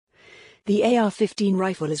The AR-15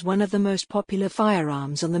 rifle is one of the most popular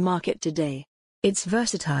firearms on the market today. It's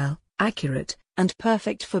versatile, accurate, and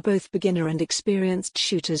perfect for both beginner and experienced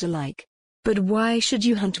shooters alike. But why should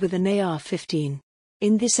you hunt with an AR-15?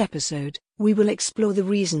 In this episode, we will explore the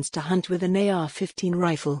reasons to hunt with an AR-15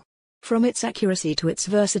 rifle. From its accuracy to its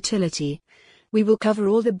versatility, we will cover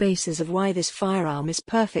all the bases of why this firearm is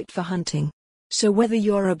perfect for hunting. So whether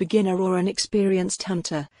you're a beginner or an experienced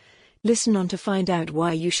hunter, listen on to find out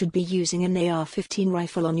why you should be using an AR-15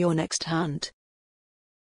 rifle on your next hunt.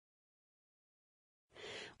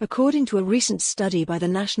 According to a recent study by the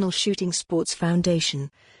National Shooting Sports Foundation,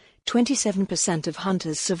 27% of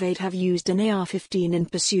hunters surveyed have used an AR-15 in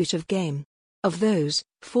pursuit of game. Of those,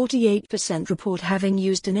 48% report having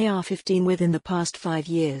used an AR-15 within the past 5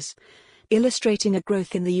 years, illustrating a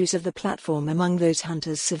growth in the use of the platform among those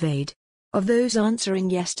hunters surveyed. Of those answering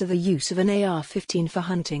yes to the use of an AR-15 for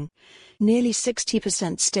hunting, nearly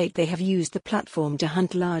 60% state they have used the platform to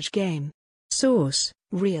hunt large game. Source: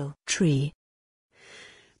 Real Tree.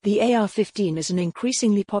 The AR-15 is an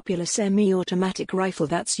increasingly popular semi-automatic rifle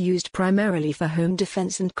that's used primarily for home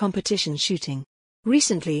defense and competition shooting.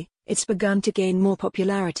 Recently, it's begun to gain more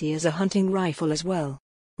popularity as a hunting rifle as well.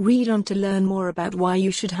 Read on to learn more about why you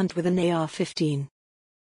should hunt with an AR-15.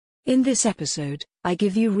 In this episode, I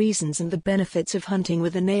give you reasons and the benefits of hunting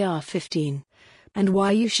with an AR-15, and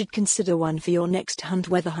why you should consider one for your next hunt,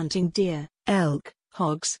 whether hunting deer, elk,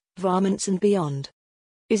 hogs, varmints and beyond.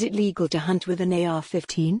 Is it legal to hunt with an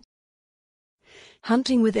AR-15?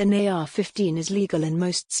 Hunting with an AR-15 is legal in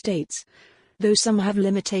most states, though some have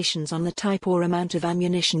limitations on the type or amount of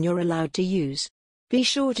ammunition you're allowed to use. Be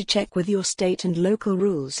sure to check with your state and local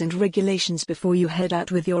rules and regulations before you head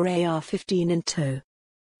out with your AR-15 in tow.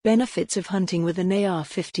 Benefits of hunting with an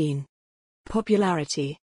AR-15.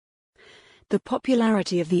 Popularity. The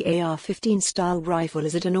popularity of the AR-15 style rifle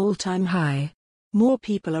is at an all-time high. More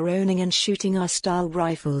people are owning and shooting AR-style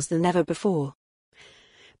rifles than ever before.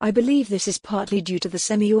 I believe this is partly due to the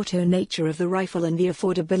semi-auto nature of the rifle and the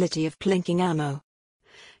affordability of plinking ammo.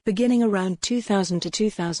 Beginning around 2000 to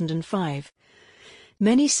 2005,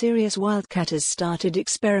 many serious wildcatters started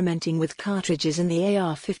experimenting with cartridges in the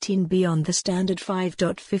AR-15 beyond the standard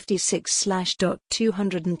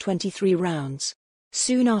 5.56/.223 rounds.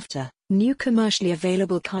 Soon after, new commercially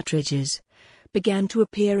available cartridges began to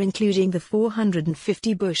appear, including the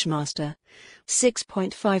 450 Bushmaster,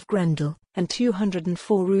 6.5 Grendel, and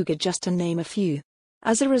 204 Ruger, just to name a few.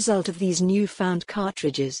 As a result of these newfound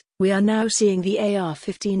cartridges, we are now seeing the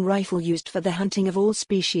AR-15 rifle used for the hunting of all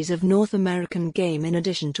species of North American game in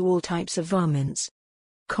addition to all types of varmints.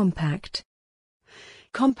 Compact.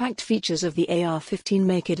 Compact features of the AR-15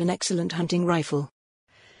 make it an excellent hunting rifle.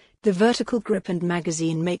 The vertical grip and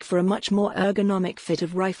magazine make for a much more ergonomic fit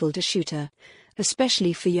of rifle to shooter,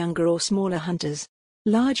 especially for younger or smaller hunters.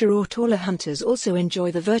 Larger or taller hunters also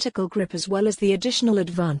enjoy the vertical grip, as well as the additional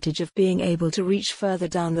advantage of being able to reach further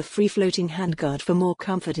down the free-floating handguard for more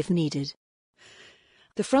comfort if needed.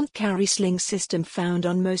 The front carry sling system found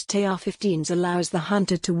on most AR-15s allows the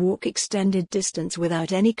hunter to walk extended distance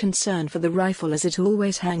without any concern for the rifle, as it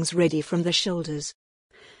always hangs ready from the shoulders.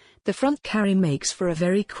 The front carry makes for a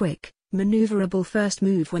very quick, maneuverable first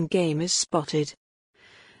move when game is spotted.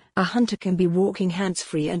 A hunter can be walking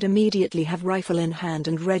hands-free and immediately have rifle in hand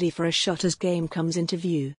and ready for a shot as game comes into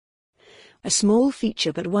view. A small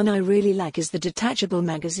feature, but one I really like, is the detachable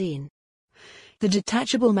magazine. The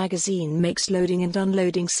detachable magazine makes loading and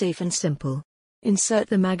unloading safe and simple. Insert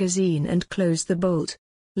the magazine and close the bolt.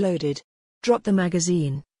 Loaded. Drop the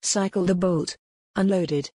magazine, cycle the bolt.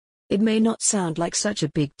 Unloaded. It may not sound like such a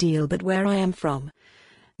big deal, but where I am from,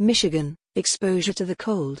 Michigan, exposure to the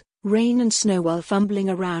cold, rain and snow while fumbling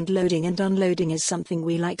around loading and unloading is something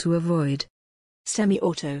we like to avoid.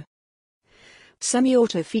 Semi-auto.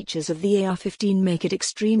 Semi-auto features of the AR-15 make it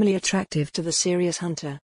extremely attractive to the serious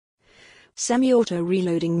hunter. Semi-auto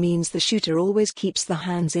reloading means the shooter always keeps the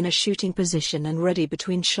hands in a shooting position and ready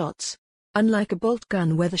between shots. Unlike a bolt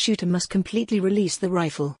gun where the shooter must completely release the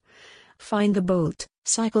rifle, find the bolt,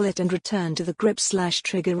 cycle it and return to the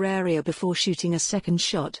grip/trigger area before shooting a second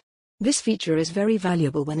shot. This feature is very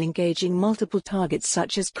valuable when engaging multiple targets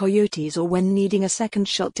such as coyotes, or when needing a second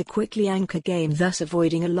shot to quickly anchor game, thus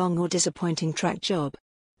avoiding a long or disappointing track job.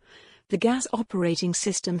 The gas operating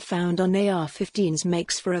system found on AR-15s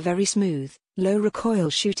makes for a very smooth, low recoil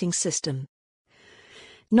shooting system.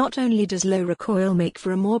 Not only does low recoil make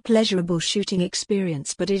for a more pleasurable shooting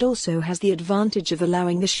experience, but it also has the advantage of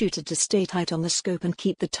allowing the shooter to stay tight on the scope and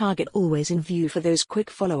keep the target always in view for those quick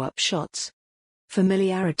follow-up shots.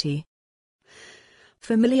 Familiarity.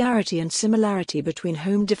 Familiarity and similarity between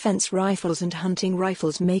home defense rifles and hunting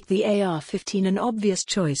rifles make the AR-15 an obvious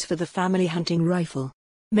choice for the family hunting rifle.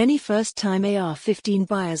 Many first-time AR-15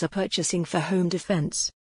 buyers are purchasing for home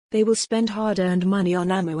defense. They will spend hard-earned money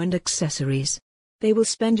on ammo and accessories. They will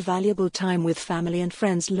spend valuable time with family and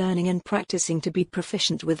friends learning and practicing to be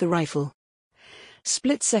proficient with the rifle.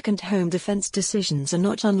 Split-second home defense decisions are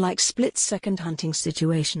not unlike split-second hunting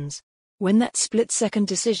situations. When that split-second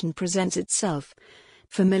decision presents itself,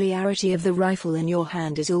 familiarity of the rifle in your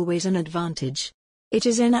hand is always an advantage. It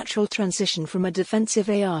is a natural transition from a defensive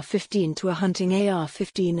AR-15 to a hunting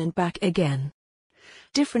AR-15 and back again.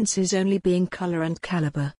 Differences only being color and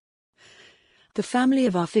caliber. The family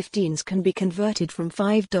of AR-15s can be converted from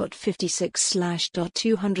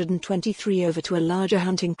 5.56/.223 over to a larger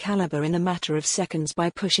hunting caliber in a matter of seconds by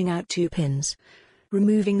pushing out two pins,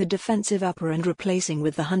 removing the defensive upper and replacing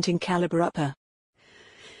with the hunting caliber upper.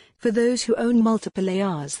 For those who own multiple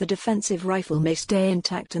ARs, the defensive rifle may stay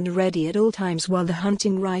intact and ready at all times, while the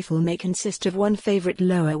hunting rifle may consist of one favorite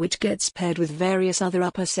lower which gets paired with various other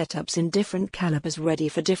upper setups in different calibers ready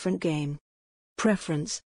for different game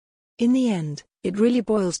preference. In the end, it really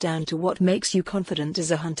boils down to what makes you confident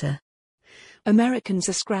as a hunter. Americans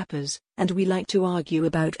are scrappers, and we like to argue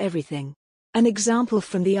about everything. An example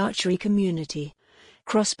from the archery community.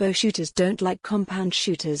 Crossbow shooters don't like compound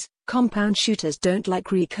shooters don't like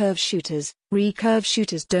recurve shooters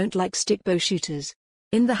don't like stickbow shooters.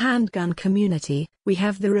 In the handgun community, we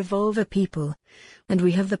have the revolver people, and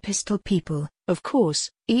we have the pistol people. Of course,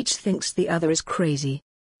 each thinks the other is crazy.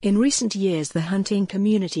 In recent years, the hunting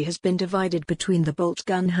community has been divided between the bolt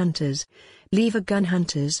gun hunters, lever gun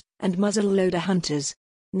hunters, and muzzleloader hunters.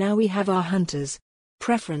 Now we have our hunters.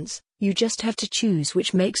 Preference, you just have to choose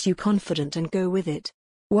which makes you confident and go with it.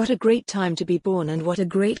 What a great time to be born and what a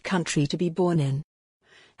great country to be born in.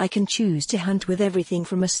 I can choose to hunt with everything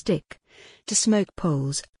from a stick, to smoke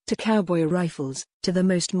poles, to cowboy rifles, to the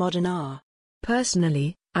most modern AR.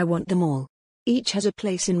 Personally, I want them all. Each has a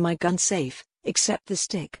place in my gun safe, except the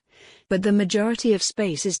stick. But the majority of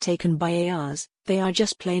space is taken by ARs. They are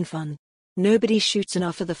just plain fun. Nobody shoots an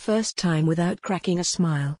AR for the first time without cracking a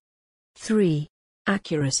smile. 3.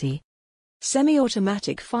 Accuracy.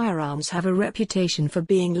 Semi-automatic firearms have a reputation for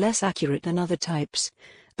being less accurate than other types,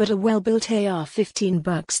 but a well-built AR-15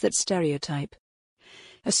 bucks that stereotype.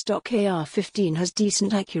 A stock AR-15 has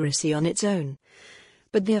decent accuracy on its own,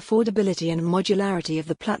 but the affordability and modularity of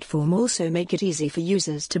the platform also make it easy for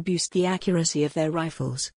users to boost the accuracy of their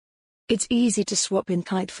rifles. It's easy to swap in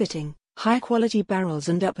tight-fitting, high-quality barrels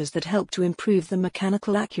and uppers that help to improve the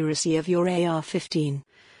mechanical accuracy of your AR-15.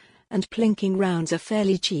 And plinking rounds are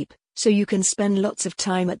fairly cheap, so you can spend lots of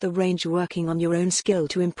time at the range working on your own skill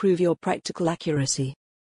to improve your practical accuracy.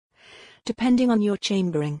 Depending on your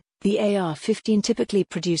chambering, the AR-15 typically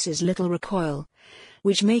produces little recoil,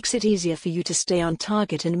 which makes it easier for you to stay on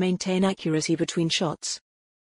target and maintain accuracy between shots.